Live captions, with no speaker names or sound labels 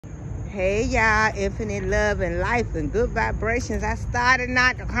Hey y'all, infinite love and life and good vibrations. I started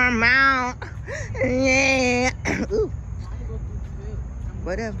not to come out. Yeah. Ooh.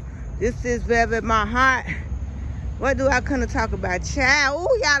 Whatever. This is Velvet My Heart. What do I come to talk about? Child,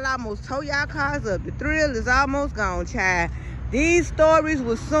 ooh, y'all almost tore y'all cars up. The thrill is almost gone, child. These stories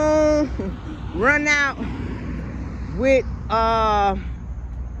will soon run out with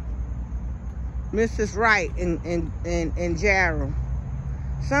Mrs. Wright and Gerald.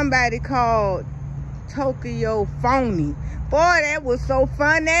 Somebody called Tokyo Phony. Boy, that was so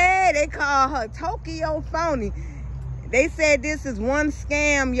funny. They called her Tokyo Phony. They said this is one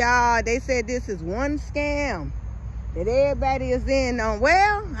scam, y'all. They said this is one scam that everybody is in on.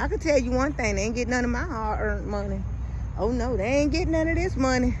 Well, I can tell you one thing. They ain't get none of my hard-earned money. Oh, no, they ain't get none of this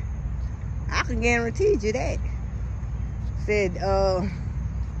money. I can guarantee you that. Said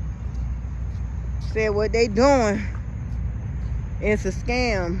what they doing is a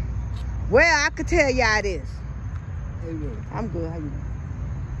scam. Well, I could tell y'all this. I'm good. How you doing?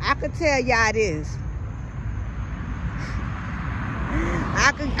 I could tell y'all this.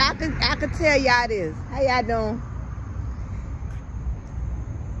 I could tell y'all this. How y'all doing?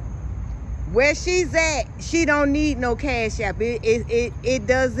 Where she's at, she don't need no cash app. It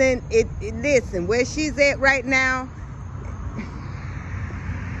doesn't. Listen, where she's at right now.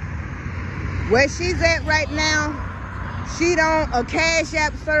 Where she's at right now, a cash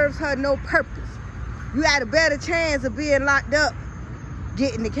app serves her no purpose. You got a better chance of being locked up,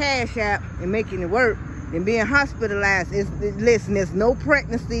 getting the cash app and making it work than being hospitalized. Listen, there's no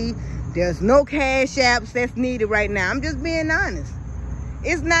pregnancy. There's no cash apps that's needed right now. I'm just being honest.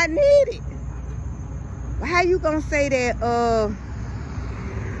 It's not needed. How you gonna say that,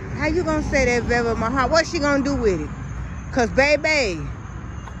 Velvet My Heart? What's she gonna do with it? Cause baby,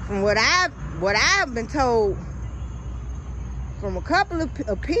 from what I've been told from a couple of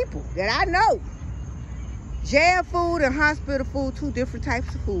people that I know, jail food and hospital food, two different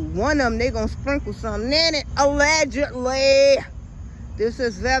types of food. One of them, they gonna sprinkle something in it, allegedly. This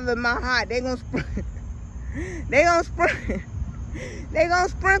is Velvet My Heart. They gonna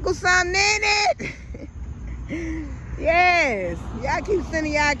sprinkle something in it. Yes, y'all keep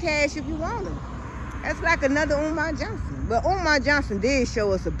sending y'all cash if you want them. That's like another Umar Johnson. But Umar Johnson did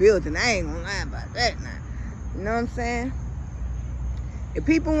show us a building. I ain't gonna lie about that now. You know what I'm saying? If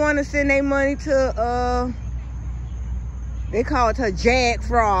people want to send their money to, they called her Jag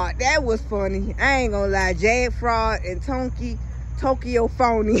Fraud. That was funny. I ain't gonna lie. Jag Fraud and Tokyo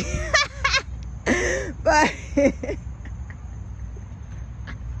Phony. But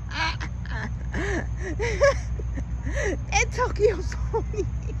that Tokyo Phony.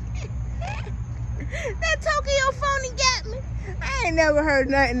 That Tokyo Phony got me. I ain't never heard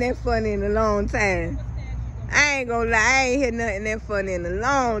nothing that funny in a long time. I ain't gonna lie, I ain't heard nothing that funny in a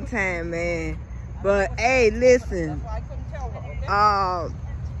long time, man. But hey, listen.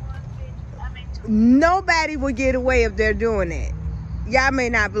 Nobody will get away if they're doing that. Y'all may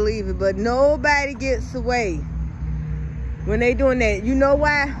not believe it, but nobody gets away when they doing that. You know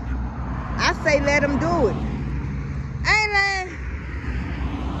why? I say let them do it. I ain't lying.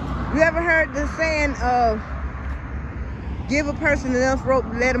 You ever heard the saying of give a person enough rope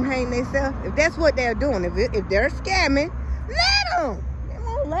to let them hang themselves? If that's what they're doing, if they're scamming, let them. It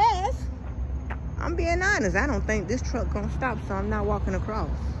won't last. I'm being honest. I don't think this truck gonna stop, so I'm not walking across.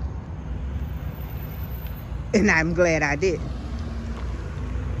 And I'm glad I did.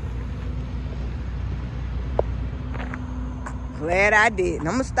 Glad I did. And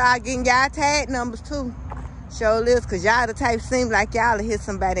I'm gonna start getting y'all tag numbers too. Show this, cause y'all the type seem like y'all to hit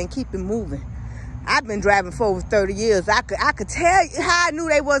somebody and keep it moving. I've been driving for over 30 years. I could tell you how I knew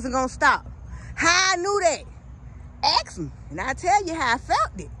they wasn't gonna stop. How I knew that. Ask me, and I tell you how I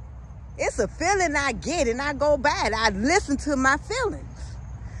felt it. It's a feeling I get, and I go by it. I listen to my feelings.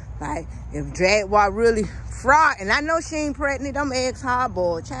 Like if Jaguar really fraud, and I know she ain't pregnant. Them eggs hard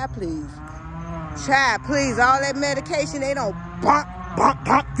boiled. Child, please. Child, please. All that medication, they don't bump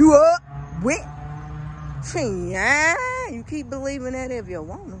you up with. Yeah, you keep believing that if you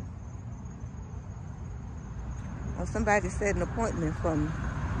want to. Or somebody set an appointment for me.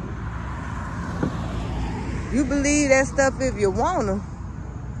 You believe that stuff if you want to.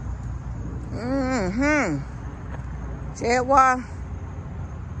 Jaguar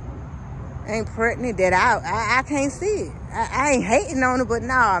ain't pregnant that I can't see it. I ain't hating on it, but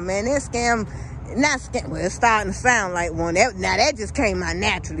nah, man, that scam. Not scam. Well, it's starting to sound like one. Now that just came out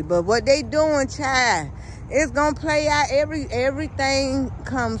naturally. But what they doing, child, it's gonna play out. Everything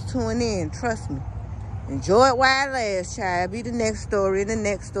comes to an end. Trust me. Enjoy it while it lasts, child. Be the next story, and the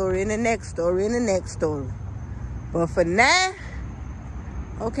next story, and the next story, and the next story. But for now,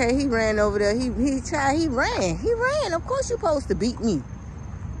 Okay, he ran over there. He ran. He ran. Of course you're supposed to beat me.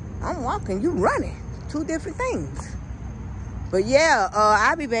 I'm walking, you running. Two different things. But yeah,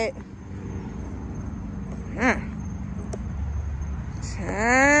 I'll be back.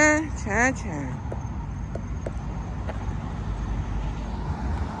 Time.